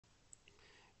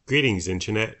Greetings,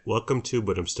 Internet. Welcome to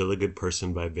But I'm Still a Good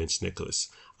Person by Vince Nicholas.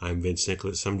 I'm Vince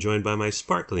Nicholas. I'm joined by my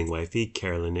sparkling wifey,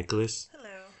 Carolyn Nicholas.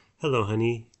 Hello. Hello,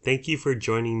 honey. Thank you for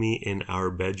joining me in our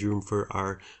bedroom for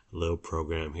our little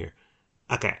program here.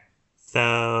 Okay,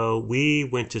 so we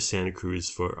went to Santa Cruz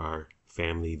for our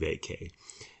family vacay.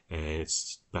 And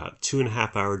it's about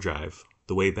 2.5 hour drive.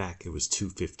 The way back, it was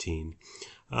 2:15.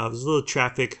 It was a little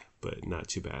traffic, but not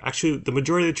too bad. Actually, the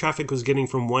majority of the traffic was getting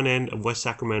from one end of West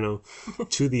Sacramento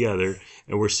to the other.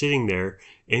 And we're sitting there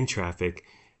in traffic,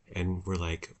 and we're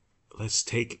like, let's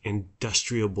take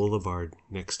Industrial Boulevard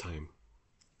next time.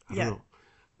 I don't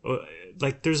know.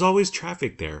 Like, there's always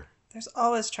traffic there. There's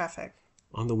always traffic.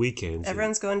 On the weekends.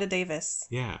 Everyone's going to Davis.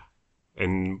 Yeah.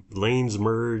 And lanes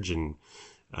merge, and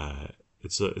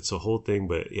it's a whole thing.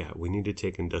 But yeah, we need to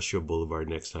take Industrial Boulevard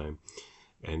next time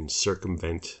and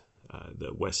circumvent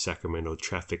the West Sacramento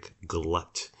traffic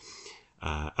glut.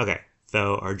 Okay,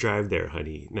 so our drive there,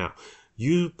 honey. Now,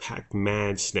 you packed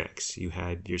mad snacks. You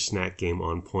had your snack game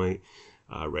on point.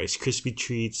 Rice Krispie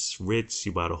treats, Ritz.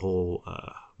 You bought a whole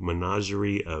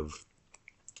menagerie of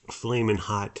flaming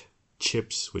hot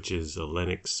chips, which is a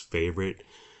Lennox favorite.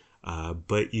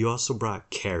 But you also brought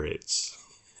carrots.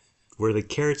 Were the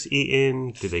carrots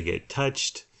eaten? Did they get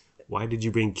touched? Why did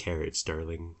you bring carrots,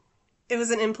 darling? It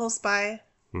was an impulse buy,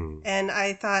 and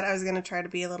I thought I was going to try to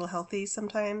be a little healthy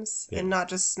sometimes and not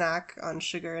just snack on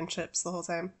sugar and chips the whole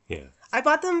time. Yeah. I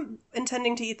bought them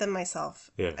intending to eat them myself,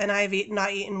 Yeah. and I've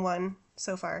not eaten one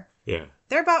so far. Yeah.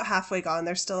 They're about halfway gone.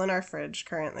 They're still in our fridge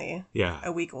currently. Yeah.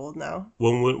 A week old now.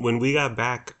 When we got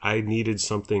back, I needed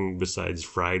something besides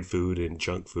fried food and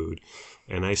junk food,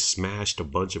 and I smashed a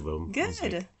bunch of them.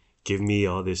 Good. Give me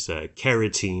all this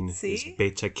carotene, this See?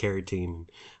 beta carotene.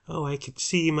 Oh, I can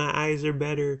see, my eyes are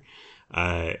better.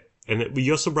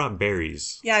 You also brought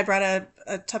berries. Yeah, I brought a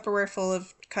Tupperware full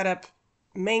of cut up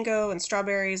mango and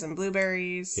strawberries and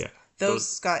blueberries. Yeah.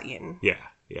 Those got eaten. Yeah,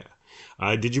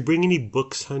 yeah. Did you bring any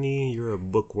books, honey? You're a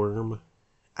bookworm.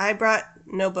 I brought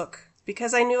no book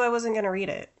because I knew I wasn't going to read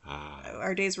it.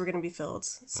 Our days were going to be filled.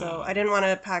 So I didn't want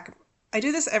to pack. I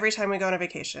do this every time we go on a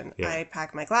vacation. Yeah. I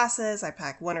pack my glasses, I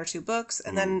pack 1 or 2 books,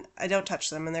 and then I don't touch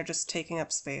them, and they're just taking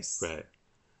up space. Right.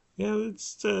 Yeah,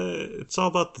 it's all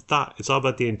about the thought. It's all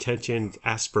about the intention,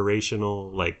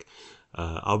 aspirational. Like,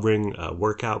 I'll bring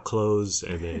workout clothes,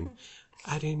 and then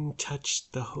I didn't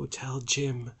touch the hotel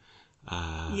gym.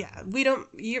 Yeah,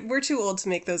 we're too old to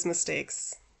make those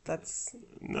mistakes. That's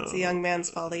a young man's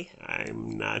folly.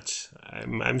 I'm not.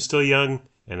 I'm still young,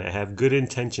 and I have good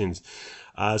intentions.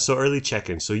 So early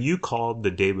check-in. So you called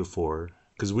the day before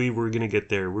because we were gonna get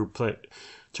there. We were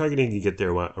targeting to get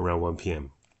there around 1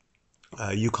 p.m.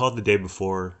 You called the day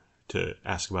before to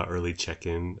ask about early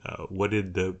check-in. What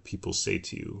did the people say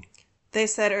to you? They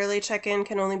said early check-in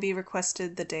can only be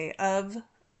requested the day of,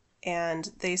 and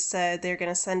they said they're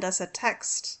going to send us a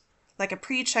text, like a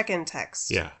pre-check-in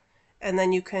text. Yeah. And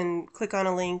then you can click on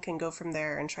a link and go from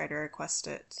there and try to request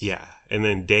it. Yeah. And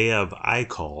then day of, I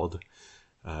called,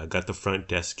 got the front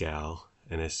desk gal,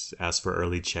 and asked for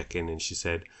early check-in, and she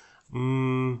said,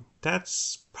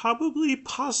 that's probably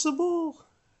possible.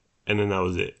 And then that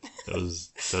was it. That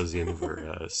was the end of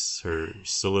her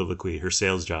soliloquy, her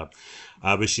sales job.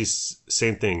 But she's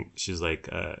same thing. She's like,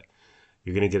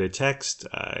 you're gonna get a text,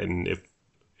 and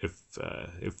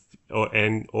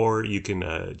or you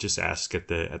can just ask at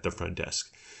the front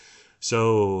desk.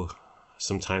 So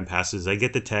some time passes. I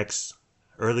get the text,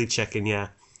 early check-in. Yeah,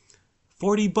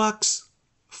 $40,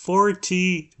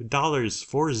 $40,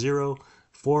 40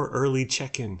 for early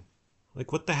check-in.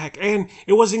 Like, what the heck? And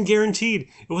it wasn't guaranteed.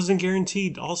 It wasn't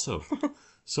guaranteed also.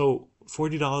 So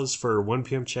 $40 for 1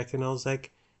 p.m. check-in. I was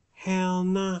like, hell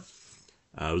nah.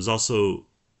 It was also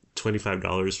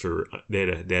 $25 for, they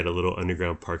had a little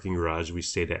underground parking garage. We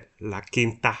stayed at La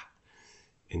Quinta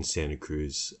in Santa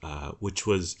Cruz, which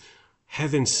was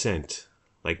heaven sent.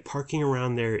 Like, parking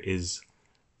around there is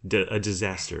a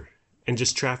disaster. And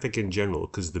just traffic in general,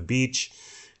 because the beach,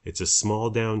 it's a small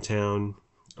downtown.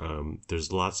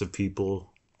 There's lots of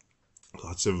people,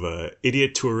 lots of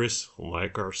idiot tourists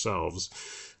like ourselves,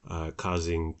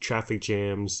 causing traffic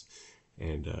jams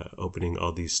and opening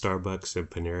all these Starbucks and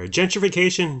Panera.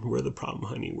 Gentrification, we're the problem,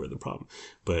 honey, we're the problem.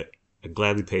 But I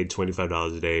gladly paid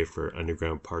 $25 a day for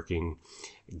underground parking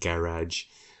garage.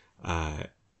 And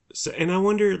I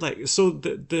wonder, like, so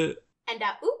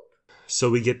so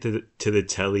we get to the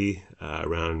telly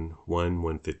around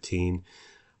 1:15.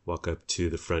 Walk up to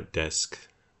the front desk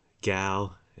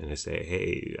gal, and I say,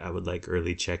 hey, I would like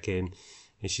early check-in.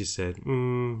 And she said,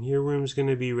 your room's going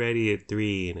to be ready at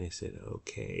 3. And I said,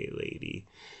 okay, lady.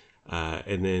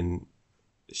 And then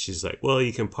she's like, well,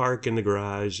 you can park in the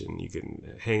garage and you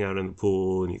can hang out in the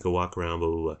pool and you can walk around, blah,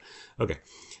 blah, blah. Okay.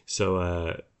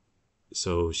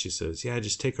 So she says, yeah,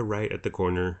 just take a right at the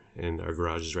corner and our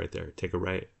garage is right there. Take a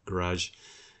right, garage.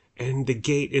 And the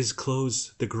gate is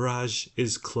closed. The garage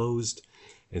is closed.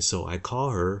 And so I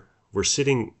call her. We're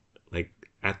sitting like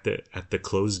at the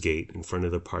closed gate in front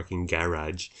of the parking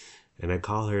garage. And I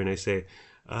call her and I say,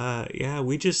 yeah,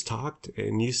 we just talked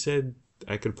and you said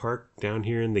I could park down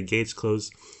here and the gate's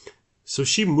closed. So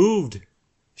she moved.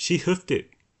 She hoofed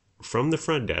it from the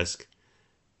front desk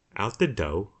out the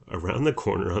door, around the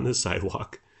corner on the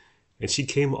sidewalk. And she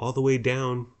came all the way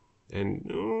down.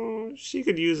 And she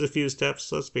could use a few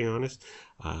steps, let's be honest.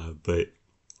 But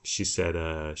she said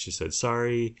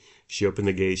sorry. She opened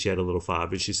the gate. She had a little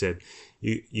fob. And she said,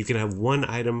 you can have one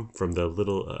item from the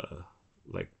little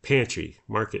like pantry,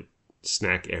 market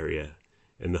snack area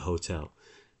in the hotel.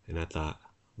 And I thought,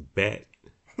 bet.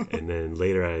 And then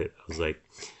later I was like,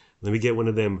 let me get one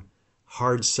of them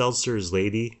hard seltzers,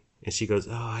 lady. And she goes,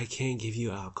 oh, I can't give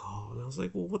you alcohol. And I was like,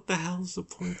 well, what the hell is the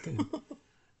point then? What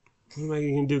am I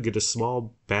going to do? Get a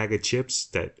small bag of chips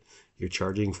that you're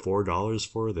charging $4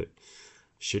 for that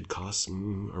should cost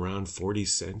around 40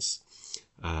 cents.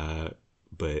 So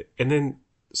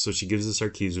she gives us our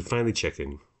keys. We finally check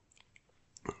in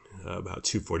about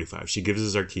 2:45. She gives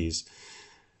us our keys.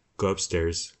 Go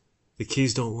upstairs. The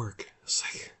keys don't work. It's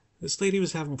like, this lady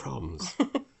was having problems.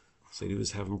 This lady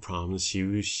was having problems.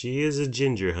 She is a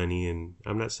ginger, honey. And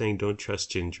I'm not saying don't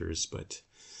trust gingers, but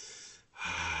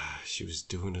she was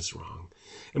doing us wrong.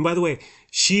 And by the way,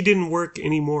 she didn't work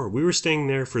anymore. We were staying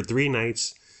there for 3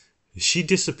 nights. She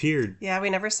disappeared. Yeah, we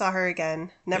never saw her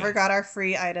again. Never got our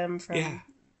free item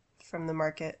from the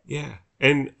market. Yeah.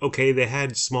 And okay, they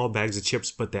had small bags of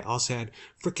chips, but they also had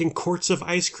freaking quarts of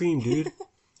ice cream, dude.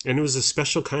 And it was a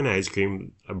special kind of ice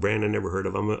cream, a brand I never heard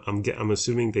of. I'm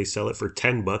assuming they sell it for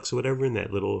 $10 or whatever in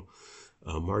that little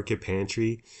market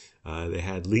pantry. They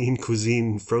had lean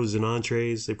cuisine frozen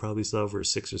entrees. They probably sell for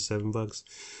 $6 or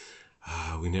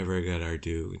 $7. We never got our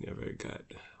due. We never got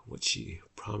what she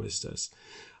promised us.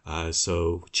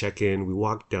 So check in. We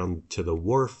walked down to the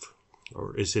wharf,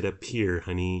 or is it a pier,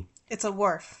 honey? It's a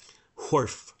wharf.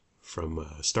 Wharf from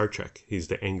Star Trek. He's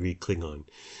the angry Klingon.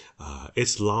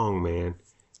 It's long, man.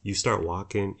 You start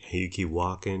walking and you keep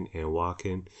walking and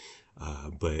walking.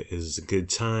 But it's a good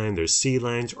time. There's sea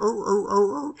lions.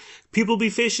 People be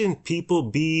fishing. People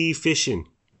be fishing.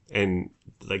 And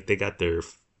like they got their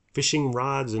fishing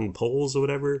rods and poles or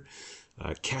whatever.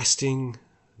 Casting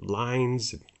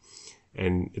lines.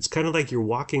 And it's kind of like you're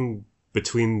walking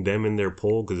between them and their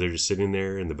pole because they're just sitting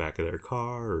there in the back of their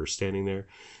car or standing there.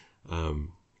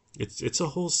 It's a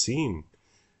whole scene.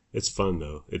 It's fun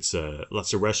though. It's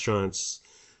lots of restaurants,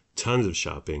 tons of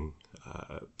shopping,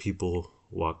 people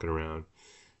walking around,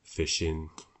 fishing,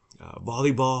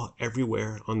 volleyball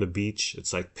everywhere on the beach.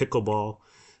 It's like pickleball,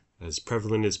 as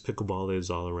prevalent as pickleball is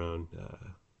all around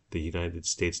the United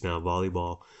States now.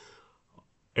 Volleyball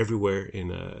everywhere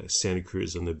in Santa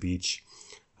Cruz on the beach.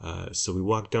 So we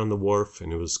walked down the wharf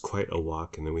and it was quite a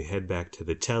walk. And then we head back to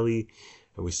the telly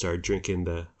and we started drinking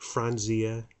the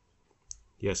Franzia.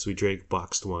 Yes, we drank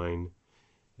boxed wine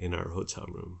in our hotel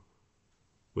room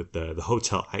with the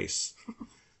hotel ice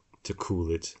to cool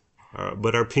it.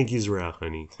 But our pinkies were out,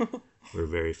 honey. We're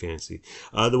very fancy.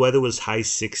 The weather was high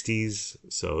 60s,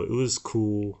 so it was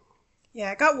cool.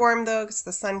 Yeah, it got warm though because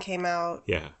the sun came out.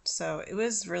 Yeah. So it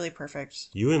was really perfect.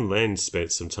 You and Len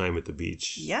spent some time at the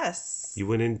beach. Yes. You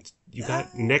went in. You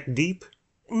got neck deep.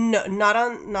 No, not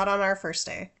on our first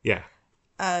day. Yeah.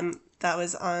 That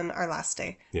was on our last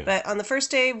day. Yeah. But on the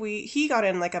first day, he got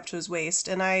in like up to his waist,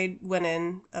 and I went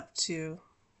in up to,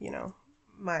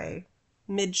 my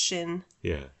mid shin.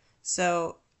 Yeah.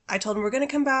 So I told him we're gonna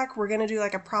come back. We're gonna do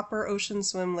like a proper ocean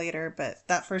swim later. But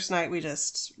that first night we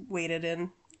just waded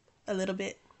in a little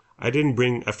bit. I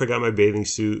forgot my bathing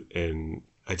suit, and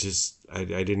I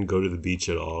didn't go to the beach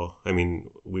at all. I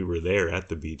mean, we were there at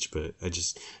the beach, but I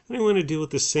didn't want to deal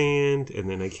with the sand, and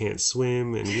then I can't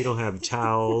swim, and we don't have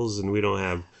towels, and we don't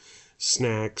have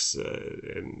snacks,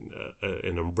 and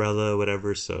an umbrella,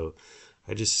 whatever, so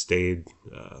I just stayed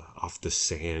off the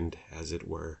sand, as it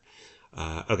were.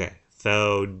 Okay,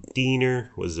 so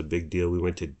dinner was a big deal. We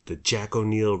went to the Jack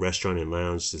O'Neill restaurant and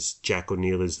lounge. This Jack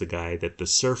O'Neill is the guy that the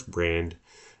surf brand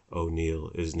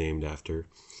O'Neill is named after.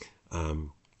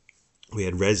 We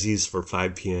had Rezzies for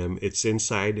 5 p.m. It's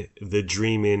inside the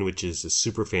Dream Inn, which is a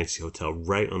super fancy hotel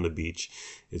right on the beach.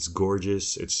 It's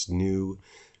gorgeous. It's new.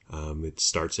 It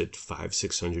starts at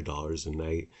 $500-$600 a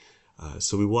night.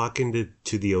 So we walk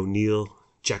into the O'Neill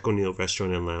Jack O'Neill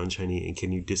Restaurant and Lounge, honey. And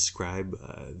can you describe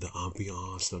the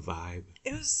ambiance, the vibe?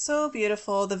 It was so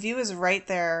beautiful. The view is right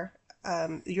there.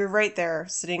 You're right there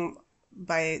sitting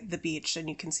by the beach and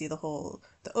you can see the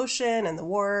ocean and the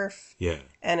wharf. Yeah.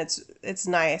 And it's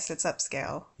nice. It's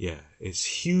upscale. Yeah. It's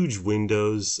huge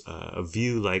windows, a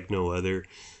view like no other.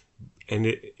 And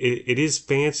it is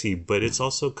fancy, but it's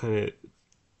also kind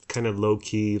of low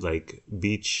key, like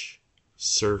beach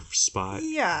surf spot.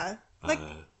 Yeah. Like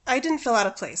I didn't feel out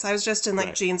of place. I was just in like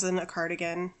Right. jeans and a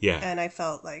cardigan. Yeah. And I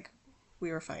felt like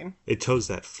we were fine. It toes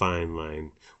that fine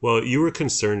line. Well, you were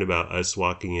concerned about us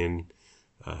walking in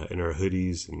our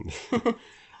hoodies, and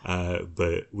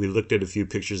but we looked at a few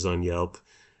pictures on Yelp,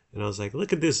 and I was like,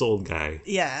 "Look at this old guy.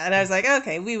 Yeah. And I was like,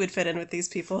 okay, we would fit in with these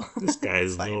people. This guy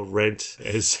is a little rent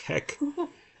as heck."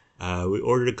 We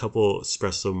ordered a couple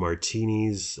espresso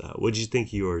martinis. What'd you think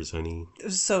of yours, honey? It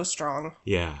was so strong.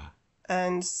 Yeah,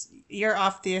 And you're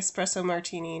off the espresso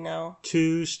martini now.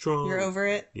 too strong. You're over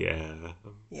it? Yeah,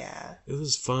 Yeah. it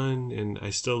was fun, and I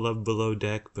still love Below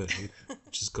Deck, but I'm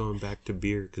just going back to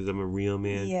beer because I'm a real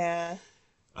man. Yeah.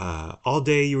 All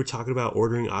day you were talking about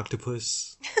ordering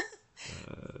octopus,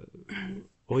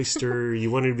 oyster.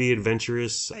 You wanted to be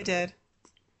adventurous. I did.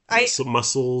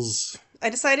 Mussels. I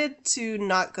decided to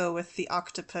not go with the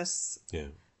octopus, Yeah,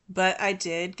 but I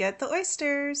did get the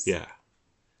oysters. yeah.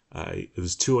 It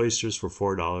was 2 oysters for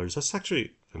 $4. That's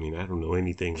actually, I mean, I don't know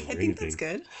anything or I think anything. that's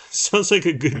good. Sounds like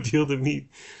a good deal to me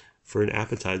for an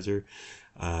appetizer.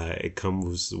 It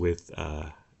comes with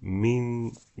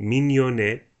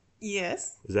mignonette.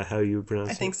 Yes, Is that how you would pronounce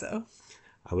it? I think so.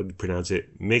 I would pronounce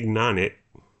it mignonette.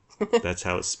 That's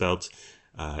how it's spelt.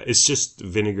 It's just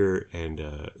vinegar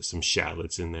and some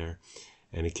shallots in there.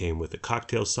 And it came with a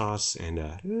cocktail sauce and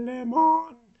a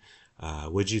lemon.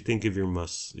 What'd you think of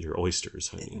your oysters,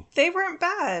 honey? They weren't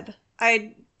bad.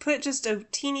 I put just a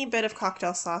teeny bit of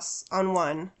cocktail sauce on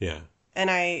one, Yeah.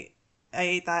 and I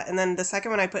ate that. And then the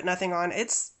second one I put nothing on.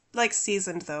 It's like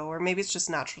seasoned though, or maybe it's just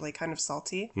naturally kind of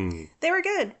salty. They were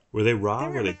good. Were they raw? They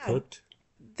Were weren't they bad. cooked?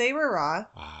 They were raw,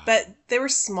 but they were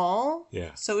small.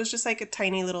 Yeah. So it was just like a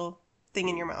tiny little thing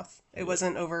in your mouth. It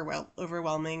wasn't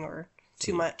overwhelming or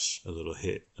too much. A little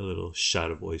hit, a little shot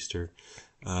of oyster.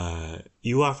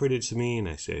 You offered it to me, and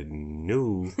I said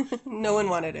no. No one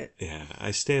wanted it. Yeah, I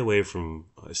stay away from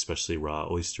especially raw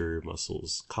oyster,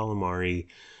 mussels, calamari,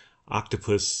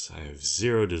 octopus. I have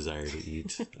zero desire to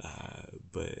eat.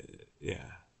 But yeah,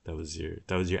 that was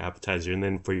your appetizer, and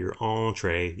then for your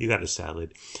entree, you got a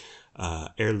salad,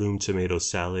 heirloom tomato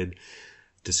salad,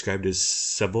 described as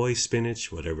Savoy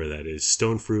spinach, whatever that is,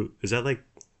 stone fruit. Is that like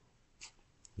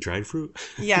dried fruit?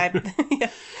 Yeah. Yeah.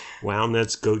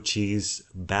 Walnuts, goat cheese,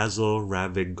 basil,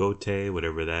 ravigote,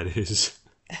 whatever that is.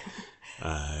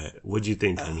 What'd you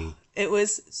think, honey? It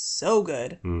was so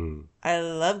good. Mm, I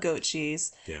love goat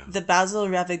cheese. yeah, The basil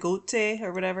ravigote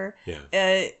or whatever.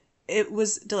 yeah. It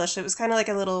was delicious. It was kind of like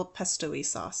a little pesto-y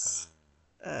sauce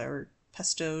or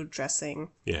pesto dressing.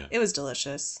 Yeah, It was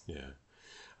delicious.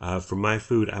 yeah. For my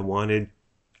food, I wanted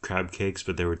crab cakes,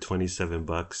 but they were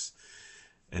 $27.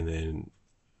 And then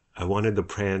I wanted the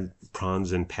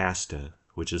prawns and pasta,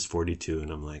 which is 42. And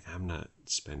I'm like, I'm not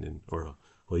spending, well,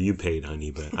 you paid,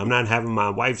 honey, but I'm not having my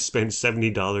wife spend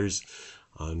 $70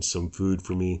 on some food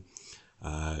for me.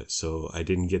 So I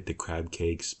didn't get the crab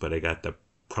cakes, but I got the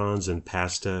prawns and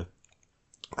pasta.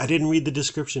 I didn't read the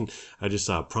description. I just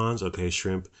saw prawns, okay,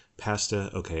 shrimp, pasta,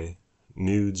 okay,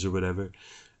 nudes or whatever.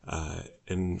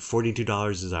 And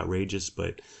 $42 is outrageous,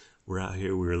 but we're out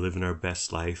here. We're living our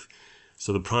best life.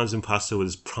 So the prawns and pasta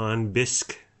was prawn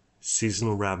bisque,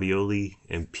 seasonal ravioli,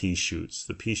 and pea shoots.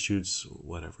 The pea shoots,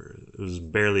 whatever. It was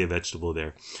barely a vegetable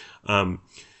there.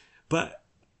 But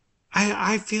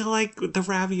I feel like the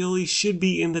ravioli should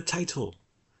be in the title.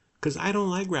 Because I don't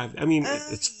like ravioli. I mean,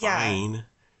 it's yeah. fine.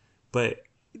 But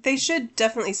They should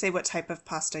definitely say what type of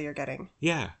pasta you're getting.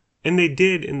 yeah. And they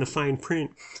did in the fine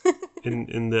print.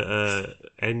 in the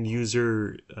end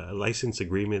user license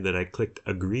agreement that I clicked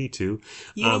agree to.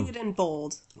 You need it in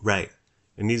bold. Right.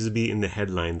 It needs to be in the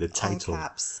headline, the title. All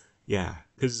caps. Yeah.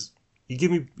 Because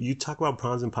you talk about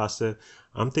prawns and pasta,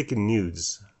 I'm thinking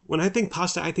nudes. When I think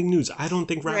pasta, I think nudes. I don't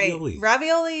think ravioli. Right.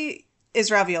 Ravioli is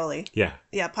ravioli. Yeah.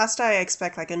 Yeah, pasta I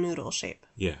expect like a noodle shape.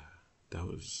 Yeah. That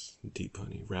was deep,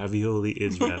 honey. Ravioli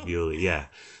is ravioli. Yeah.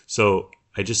 So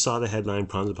I just saw the headline,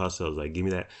 prawns and pasta. I was like, give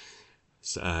me that.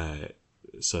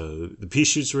 So the pea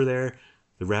shoots were there.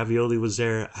 The ravioli was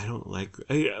there. I don't like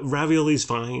ravioli's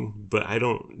fine, but I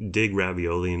don't dig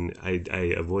ravioli, and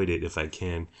I avoid it if I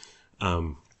can.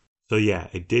 So yeah,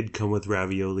 it did come with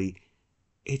ravioli.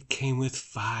 It came with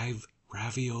 5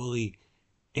 ravioli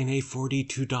in a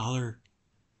 $42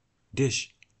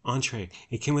 dish, entree.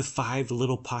 It came with 5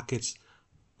 little pockets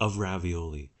of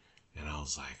ravioli. And I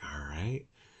was like, all right.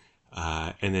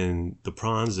 And then the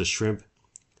prawns, the shrimp,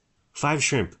 5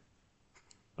 shrimp.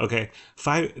 Okay,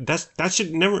 5. That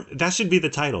should be the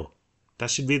title. That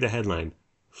should be the headline.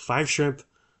 5 shrimp,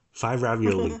 5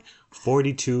 ravioli,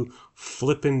 42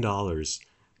 flippin' dollars.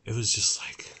 It was just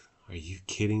like, are you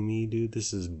kidding me, dude?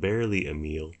 This is barely a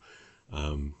meal.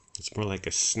 It's more like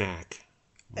a snack.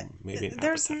 Maybe an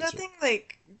There's appetizer. nothing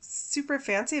like super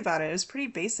fancy about it. It was pretty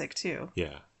basic too.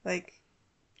 Yeah, Like,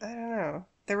 I don't know.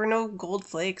 There were no gold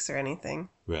flakes or anything.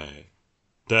 right.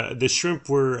 The shrimp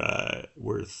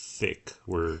were thick.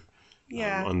 Were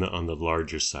Yeah. on the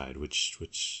larger side, which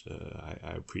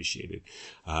I appreciated.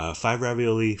 5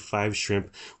 ravioli, 5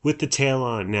 shrimp with the tail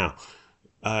on. Now,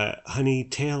 honey,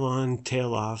 tail on,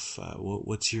 tail off.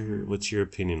 What's your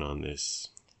opinion on this?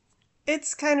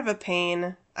 It's kind of a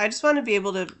pain. I just want to be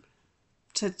able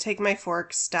to take my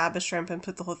fork, stab a shrimp, and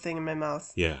put the whole thing in my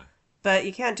mouth. Yeah, But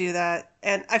you can't do that,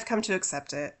 and I've come to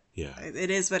accept it. yeah. It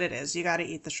is what it is. You got to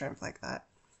eat the shrimp like that.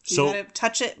 You So got to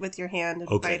touch it with your hand and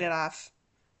Okay. bite it off.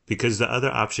 because the other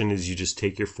option is you just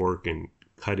take your fork and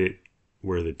cut it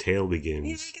where the tail Yeah,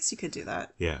 begins. I guess you could do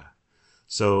that. Yeah.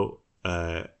 So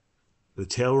the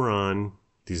tail were on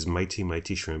these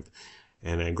mighty shrimp,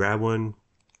 and I grab one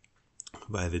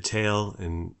by the tail,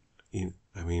 and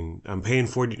I mean, I'm paying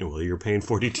 40. Well, you're paying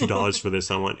 $42 for this.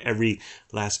 I want every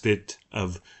last bit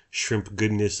of shrimp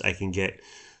goodness I can get.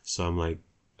 So I'm like,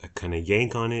 I kind of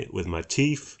yank on it with my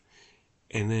teeth,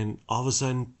 and then all of a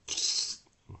sudden,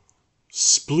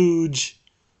 splooge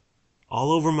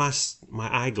all over my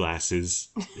eyeglasses,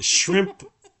 shrimp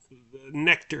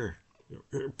nectar,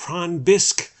 prawn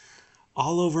bisque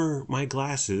all over my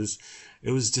glasses.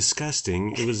 It was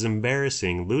disgusting. It was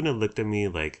embarrassing. Luna looked at me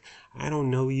like, I don't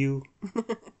know you.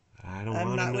 I don't I'm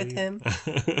want to not know with you.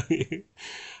 him.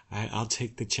 I'll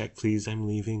take the check, please. I'm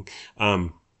leaving.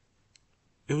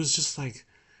 It was just like,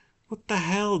 what the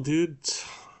hell, dude?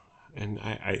 And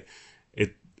I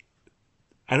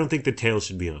don't think the tail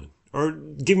should be on. Or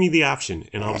give me the option,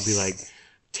 and I'll be like,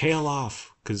 tail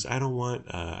off, because I don't want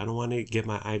to get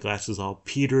my eyeglasses all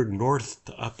Peter North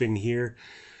up in here.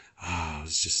 It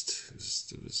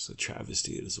was a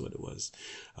travesty. Is what it was.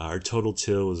 Our total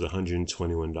till was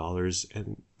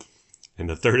 $121,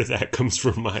 and a third of that comes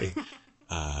from my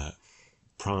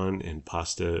prawn and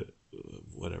pasta,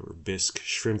 whatever, bisque,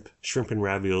 shrimp and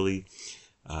ravioli.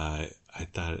 I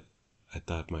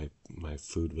thought my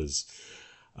food was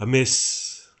a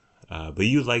miss. But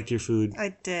you liked your food.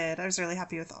 I did. I was really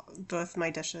happy with both my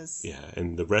dishes. Yeah,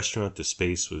 and the restaurant, the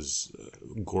space was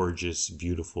gorgeous,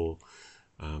 beautiful.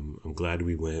 I'm glad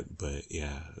we went, but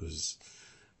yeah, it was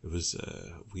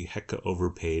we hecka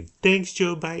overpaid. Thanks,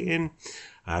 Joe Biden.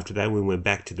 After that, we went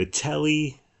back to the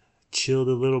telly, chilled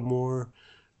a little more.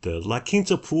 The La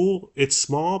Quinta pool, it's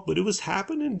small, but it was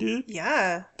happening, dude.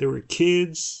 Yeah. There were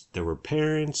kids, there were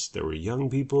parents, there were young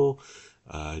people,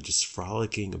 just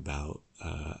frolicking about.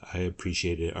 I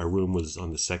appreciated it. Our room was on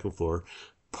the 2nd floor,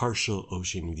 partial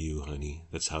ocean view, honey.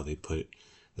 That's how they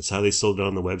sold it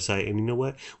on the website. And you know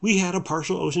what? We had a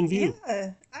partial ocean view.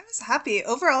 Yeah. I was happy.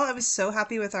 Overall, I was so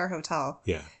happy with our hotel.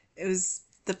 Yeah. It was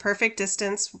the perfect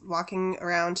distance walking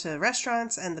around to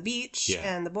restaurants and the beach Yeah.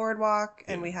 and the boardwalk,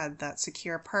 and we had that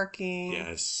secure parking.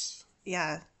 Yes.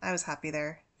 Yeah, I was happy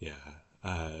there. Yeah.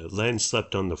 Len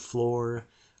slept on the floor.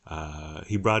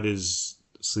 He brought his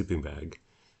sleeping bag.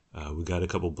 We got a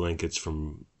couple blankets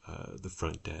from the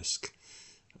front desk.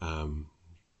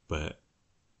 But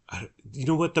you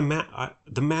know what?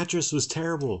 The mattress was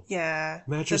terrible. Yeah,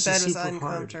 Mattress the bed is was super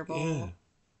uncomfortable. hard. Yeah.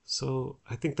 So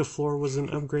I think the floor was an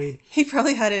upgrade. He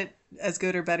probably had it as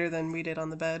good or better than we did on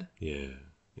the bed. Yeah.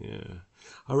 Yeah.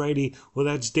 Alrighty. Well,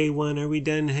 that's day 1. Are we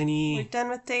done, honey? We're done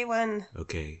with day 1.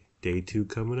 Okay. Day 2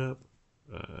 coming up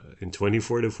in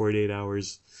 24 to 48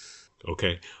 hours.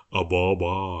 Okay.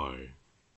 Bye-bye.